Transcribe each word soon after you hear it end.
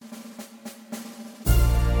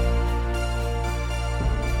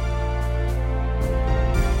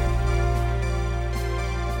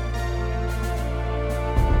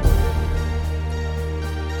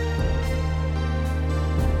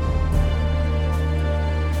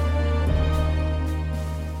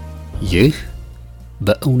ይህ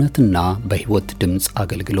በእውነትና በሕይወት ድምጽ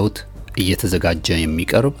አገልግሎት እየተዘጋጀ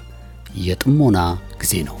የሚቀርብ የጥሞና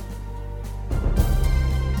ጊዜ ነው።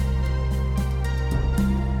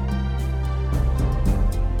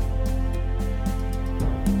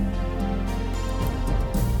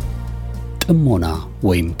 ጥሞና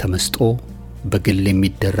ወይም ተመስጦ በግል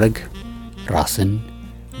የሚደረግ ራስን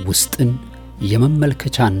ውስጥን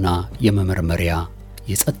የመመልከቻና የመመርመሪያ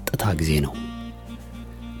የጸጥታ ጊዜ ነው።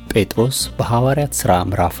 ጴጥሮስ በሐዋርያት ሥራ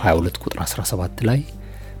ምዕራፍ 22 ቁጥር 17 ላይ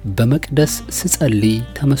በመቅደስ ስጸልይ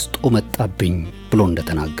ተመስጦ መጣብኝ ብሎ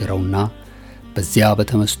እንደተናገረውና በዚያ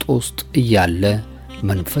በተመስጦ ውስጥ እያለ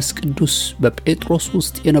መንፈስ ቅዱስ በጴጥሮስ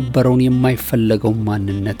ውስጥ የነበረውን የማይፈለገው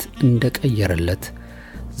ማንነት እንደቀየረለት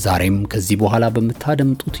ዛሬም ከዚህ በኋላ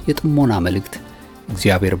በመታደምጡት የጥሞና መልእክት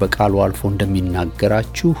እግዚአብሔር በቃሉ አልፎ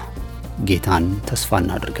እንደሚናገራችሁ ጌታን ተስፋ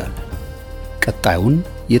እናደርጋለን። ቀጣዩን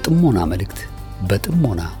የጥሞና መልእክት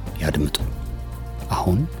በጥሞና ያድምጡ።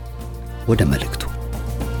 አሁን ወደ መልእክቱ።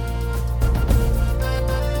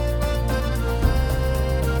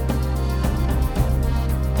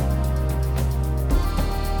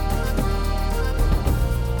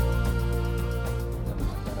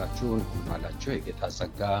 ማላችሁ የጌታ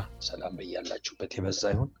ጸጋ ሰላም በያላችሁበት ይበዛ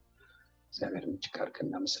ይሁን። እግዚአብሔርን እጅግ አድርገን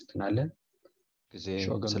እናመሰግናለን። ጊዜ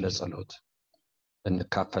ስለ ጸሎት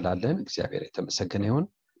እንካፈላለን። እግዚአብሔር የተመሰገነ ይሁን።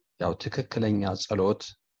 ያው ትክክለኛ ጸሎት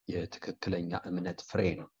የትክክለኛ እምነት ፍሬ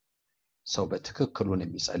ነው። ሰው በትክክሉን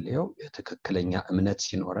የሚጸልየው የትክክለኛ እምነት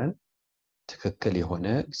ሲኖረን ትክክል የሆነ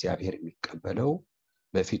እግዚአብሔር የሚቀበለው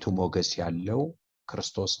በፊቱ ሞገስ ያለው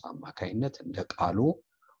ክርስቶስ አማካይነት እንደ ቃሉ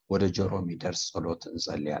ወደ ጆሮ የሚደርስ ጸሎት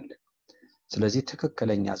እንጸልያለን። ስለዚህ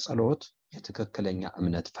ትክክለኛ ጸሎት የትክክለኛ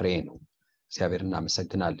እምነት ፍሬ ነው። እግዚአብሔር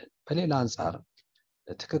እናመሰግናለን። በሌላ አንጻር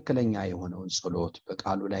ትክክለኛ የሆነውን ጸሎት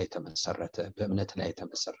በቃሉ ላይ የተመሰረተ፣ በእምነት ላይ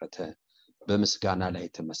የተመሰረተ፣ በምስጋና ላይ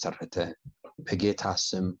የተመሰረተ በጌታ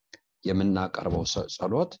ስም የምናቀርበው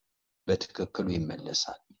ጸሎት በትክክሉ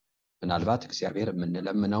ይመለሳል። ምናልባት እግዚአብሔር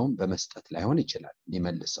የምንለምነውን በመስጠት ላይሆን ይችላል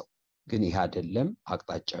የሚመልሰው፣ ግን ይህ አይደለም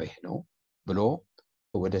አቅጣጫው ይህ ነው ብሎ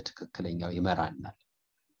ወደ ትክክለኛው ይመራናል።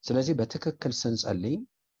 ስለዚህ በትክክል ስንጸልይ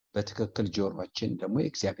በትክክል ጆሮአችን ደግሞ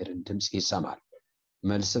የእግዚአብሔርን ድምጽ ይሰማል።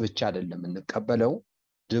 መልስ ብቻ አይደለም እንቀበለው፣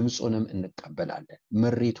 ድምጹንም እንቀበላለን፣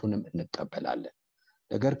 ምሪቱንም እንቀበላለን።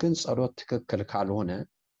 ነገር ግን ጸሎት ትክክል ካልሆነ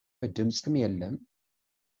ድምጽም የለም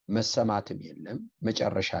መሰማትም የለም።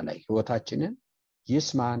 መጨረሻ ላይ ህይወታችንን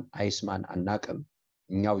ይስማን አይስማን አናቅም።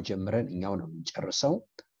 እኛው ጀምረን እኛው ነው የምንጨርሰው።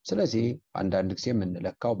 ስለዚህ አንዳንድ ጊዜ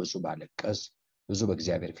የምንለካው ብዙ ባለቀስ፣ ብዙ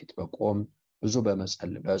በእግዚአብሔር ፊት በቆም፣ ብዙ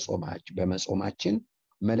በመጾማችን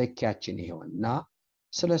መለኪያችን ይሄውና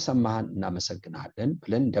ስለሰማህን እናመሰግናለን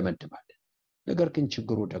ብለን እንደመድማለን። ነገር ግን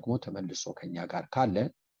ችግሩ ደግሞ ተመልሶ ከኛ ጋር ካለ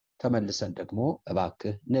ተመልሰን ደግሞ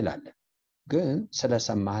እባክህ እንላለን። ግን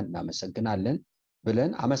ስለሰማህን እናመሰግናለን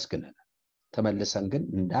ብለን አመስግነናል። ተመልሰን ግን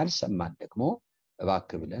እንዳልሰማን ደግሞ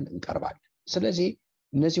እባክህ ብለን እንቀርባለን። ስለዚህ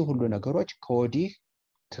እነዚህ ሁሉ ነገሮች ከወዲህ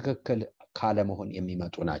ትክክል ካለመሆን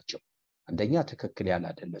የሚመጡ ናቸው። አንደኛ ትክክል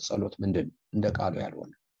ያላደለ ጸሎት ምንድነው? እንደ ቃሉ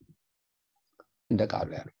ያልሆነ።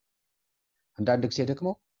 አንዳንድ ጊዜ ደግሞ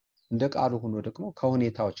እንደ ቃሉ ሆኖ ደግሞ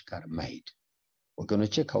ከሁኔታዎች ጋር ማይሄድ፣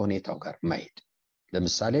 ወገኖቼ ከሁኔታው ጋር ማይሄድ።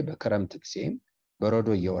 ለምሳሌ በክረምት ጊዜም በረዶ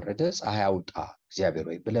እየወረደ ፀሐይ አውጣ እግዚአብሔር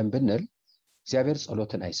ወይ ብለን ብንል እግዚአብሔር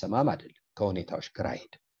ጸሎትን አይሰማም አይደለም፣ ከሁኔታዎች ጋር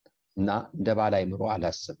አይሄድ እና እንደ ባለ አእምሮ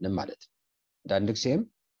አላሰብንም ማለት ነው። አንዳንድ ጊዜም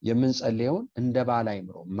የምንጸልየውን እንደ ባለ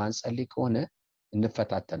አእምሮ ማንጸልይ ከሆነ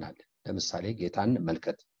እንፈታተናለን። ለምሳሌ ጌታን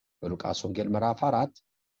መልከት በሉቃስ ወንጌል ምዕራፍ 4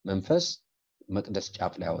 መንፈስ መቅደስ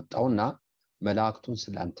ጫፍ ላይ አወጣውና መላእክቱን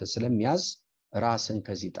ስላንተ ስለሚያዝ ራስን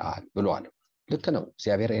ከዚህ ጣል ብሎ አለ። ልክ ነው።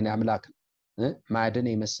 እግዚአብሔር የኔ አምላክ ማዕደን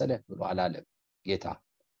የመሰለ ብሎ አላለም። ጌታ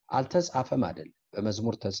አልተጻፈም አይደል?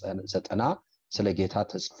 በመዝሙር 90 ስለ ጌታ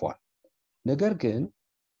ተጽፏል። ነገር ግን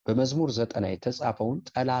በመዝሙር 90 የተጻፈውን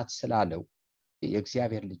ጠላት ስላለው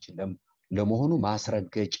የእግዚአብሔር ልጅ ለመሆኑ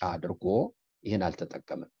ማስረገጫ አድርጎ ይህን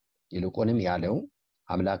አልተጠቀመም። ይልቁንም ያለው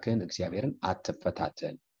አምላክን እግዚአብሔርን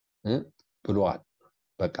አትፈታተን ብሏል።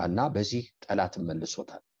 በቃና በዚህ ጠላት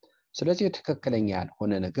መልሶታል። ስለዚህ ትክክለኛ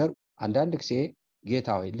ያልሆነ ነገር አንዳንድ ጊዜ ጌታ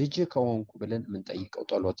ሆይ ልጅ ከሆንኩ ብለን የምንጠይቀው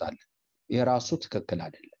ጸሎት አለ። የራሱ ትክክል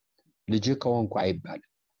አይደለም። ልጅ ከሆንኩ አይባልም።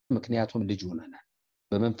 ምክንያቱም ልጅ ሆነናል።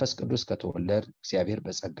 በመንፈስ ቅዱስ ከተወለድ እግዚአብሔር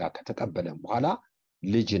በጸጋ ከተቀበለን በኋላ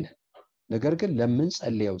ልጅ ነን። ነገር ግን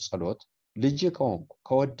ለምንጸልየው ጸሎት ልጅ ከሆንኩ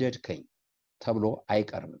ከወደድከኝ ተብሎ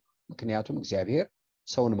አይቀርብም። ምክንያቱም እግዚአብሔር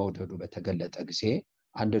ሰውን መውደዱ በተገለጠ ጊዜ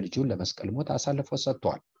አንድ ልጁን ለመስቀል ሞት አሳልፎ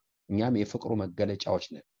ሰጥቷል። እኛም የፍቅሩ መገለጫዎች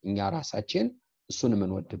ነን። እኛ ራሳችን እሱን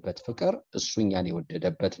የምንወድበት ፍቅር እሱ እኛን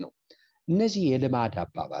የወደደበት ነው። እነዚህ የልማድ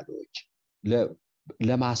አባባሎች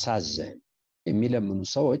ለማሳዘን የሚለምኑ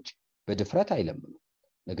ሰዎች በድፍረት አይለምኑ።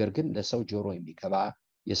 ነገር ግን ለሰው ጆሮ የሚገባ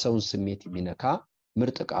የሰውን ስሜት የሚነካ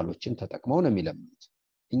ምርጥ ቃሎችን ተጠቅመው ነው የሚለምኑት።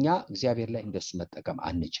 እኛ እግዚአብሔር ላይ እንደሱ መጠቀም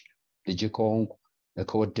አንችልም። ልጅ ከሆንኩ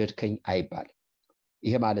ከወደድከኝ አይባልም።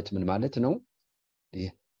 ይሄ ማለት ምን ማለት ነው?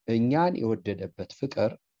 እኛን የወደደበት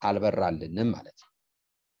ፍቅር አልበራልንም ማለት ነው።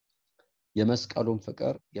 የመስቀሉን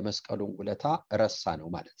ፍቅር የመስቀሉን ውለታ ረሳ ነው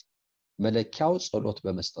ማለት ነው። መለኪያው ጸሎት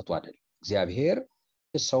በመስጠቱ አይደለም። እግዚአብሔር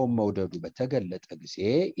ሰውን መውደዱ በተገለጠ ጊዜ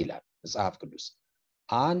ይላል መጽሐፍ ቅዱስ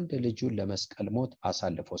አንድ ልጁን ለመስቀል ሞት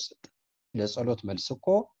አሳልፎ ሰጠ። ለጸሎት መልስ እኮ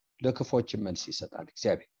ለክፎችም መልስ ይሰጣል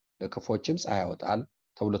እግዚአብሔር። ለክፎችም ፀሐይ ያወጣል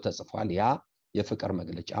ተብሎ ተጽፏል። ያ የፍቅር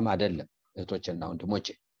መግለጫም አይደለም እህቶችና ወንድሞቼ።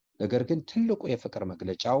 ነገር ግን ትልቁ የፍቅር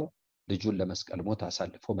መግለጫው ልጁን ለመስቀል ሞት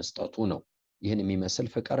አሳልፎ መስጠቱ ነው። ይህን የሚመስል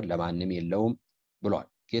ፍቅር ለማንም የለውም ብሏል።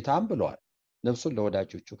 ጌታም ብሏል ነፍሱን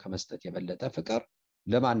ለወዳጆቹ ከመስጠት የበለጠ ፍቅር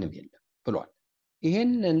ለማንም የለም ብሏል።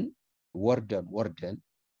 ይህንን ወርደን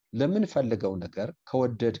ለምንፈልገው ነገር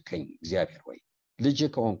ከወደድከኝ እግዚአብሔር ወይ ልጅ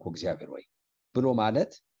ከሆንኩ እግዚአብሔር ወይ ብሎ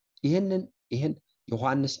ማለት ይህን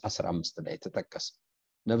ዮሐንስ 15 ላይ ተጠቀሰ።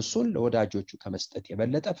 ነፍሱን ለወዳጆቹ ከመስጠት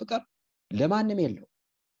የበለጠ ፍቅር ለማንም የለው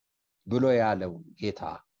ብሎ ያለው ጌታ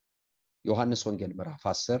ዮሐንስ ወንጌል ምዕራፍ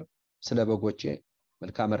 10 ስለ በጎቼ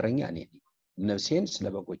መልካም እረኛ እኔ ነኝ፣ ነፍሴን ስለ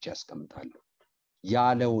በጎቼ ያስቀምጣለሁ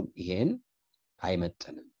ያለውን ይሄን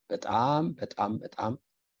አይመጥንም። በጣም በጣም በጣም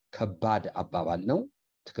ከባድ አባባል ነው፣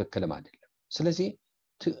 ትክክልም አይደለም። ስለዚህ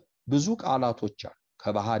ብዙ ቃላቶች አሉ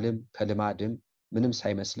ከባህልም ከልማድም ምንም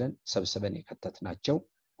ሳይመስለን ሰብስበን የከተትናቸው።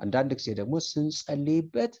 አንዳንድ ጊዜ ደግሞ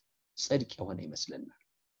ስንጸልይበት ጽድቅ የሆነ ይመስለናል።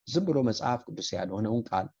 ዝም ብሎ መጽሐፍ ቅዱስ ያልሆነውን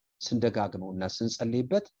ቃል ስንደጋግመውና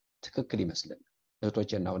ስንጸልይበት ትክክል ይመስለናል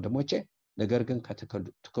እህቶቼና ወንድሞቼ። ነገር ግን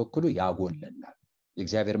ከትክክሉ ያጎለናል።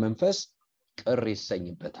 የእግዚአብሔር መንፈስ ቅር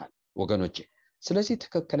ይሰኝበታል ወገኖቼ። ስለዚህ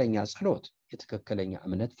ትክክለኛ ጸሎት የትክክለኛ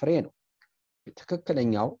እምነት ፍሬ ነው።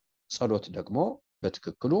 ትክክለኛው ጸሎት ደግሞ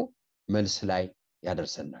በትክክሉ መልስ ላይ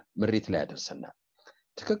ያደርሰናል፣ ምሪት ላይ ያደርሰናል።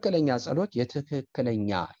 ትክክለኛ ጸሎት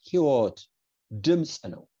የትክክለኛ ሕይወት ድምጽ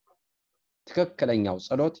ነው። ትክክለኛው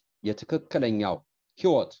ጸሎት የትክክለኛው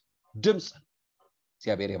ሕይወት ድምጽ ነው።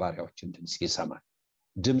 እግዚአብሔር የባሪያዎችን ድምጽ ይሰማል፣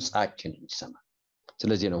 ድምጻችንን ይሰማል።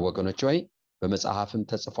 ስለዚህ ነው ወገኖች ወይ በመጽሐፍም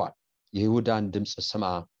ተጽፏል የይሁዳን ድምጽ ስማ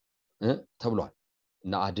ተብሏል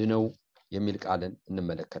እና አድነው የሚል ቃልን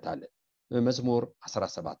እንመለከታለን። መዝሙር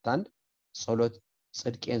 17:1 ጸሎት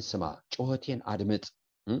ጽድቄን ስማ ጩኸቴን አድምጥ።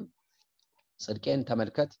 ጽድቄን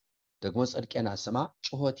ተመልከት ደግሞ ጽድቄን አስማ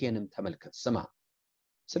ጩኸቴንም ተመልከት ስማ።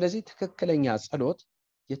 ስለዚህ ትክክለኛ ጸሎት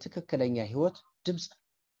የትክክለኛ ሕይወት ድምጽ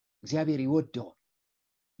እግዚአብሔር ይወደዋል።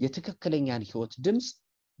 የትክክለኛን ሕይወት ድምጽ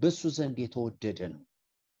በሱ ዘንድ የተወደደ ነው።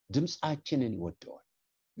 ድምጻችንን ይወደዋል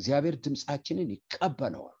እግዚአብሔር፣ ድምጻችንን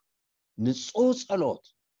ይቀበለዋል። ንጹህ ጸሎት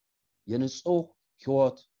የንጹህ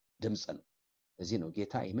ሕይወት ድምጽ ነው። ለዚህ ነው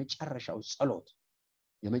ጌታ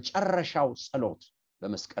የመጨረሻው ጸሎት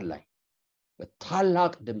በመስቀል ላይ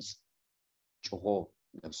በታላቅ ድምጽ ጮሆ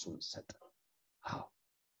ነፍሱን ሰጠ።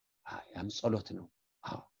 ያም ጸሎት ነው።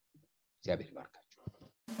 እግዚአብሔር ይባርካችሁ።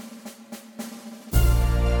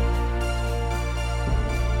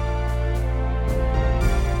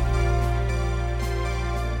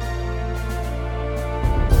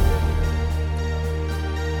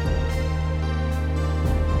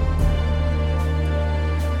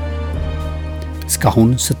 እስካሁን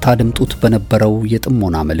ስታደምጡት በነበረው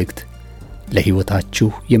የጥሞና መልእክት ለሕይወታችሁ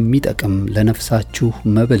የሚጠቅም ለነፍሳችሁ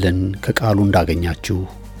መብልን ከቃሉ እንዳገኛችሁ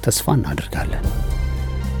ተስፋ እናደርጋለን።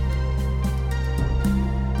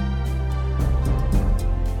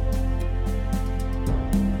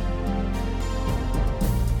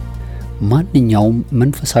 ማንኛውም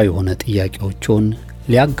መንፈሳዊ የሆነ ጥያቄዎችን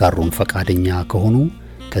ሊያጋሩን ፈቃደኛ ከሆኑ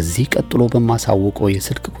ከዚህ ቀጥሎ በማሳወቀው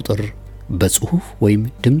የስልክ ቁጥር በጽሁፍ ወይም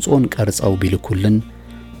ድምጾን ቀርጸው ቢልኩልን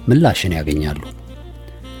ምላሽን ያገኛሉ።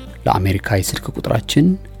 ለአሜሪካ የስልክ ቁጥራችን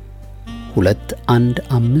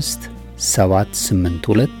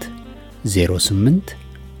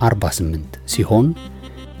 2157820848 ሲሆን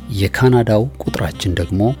የካናዳው ቁጥራችን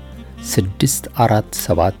ደግሞ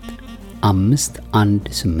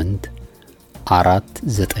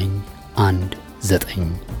 647-518-4919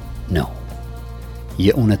 ነው።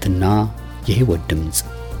 የእውነትና የሕይወት ድምጽ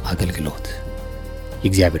አገልግሎት።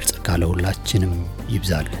 የእግዚአብሔር ጸጋ ለሁላችንም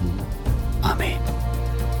ይብዛልን። አሜን።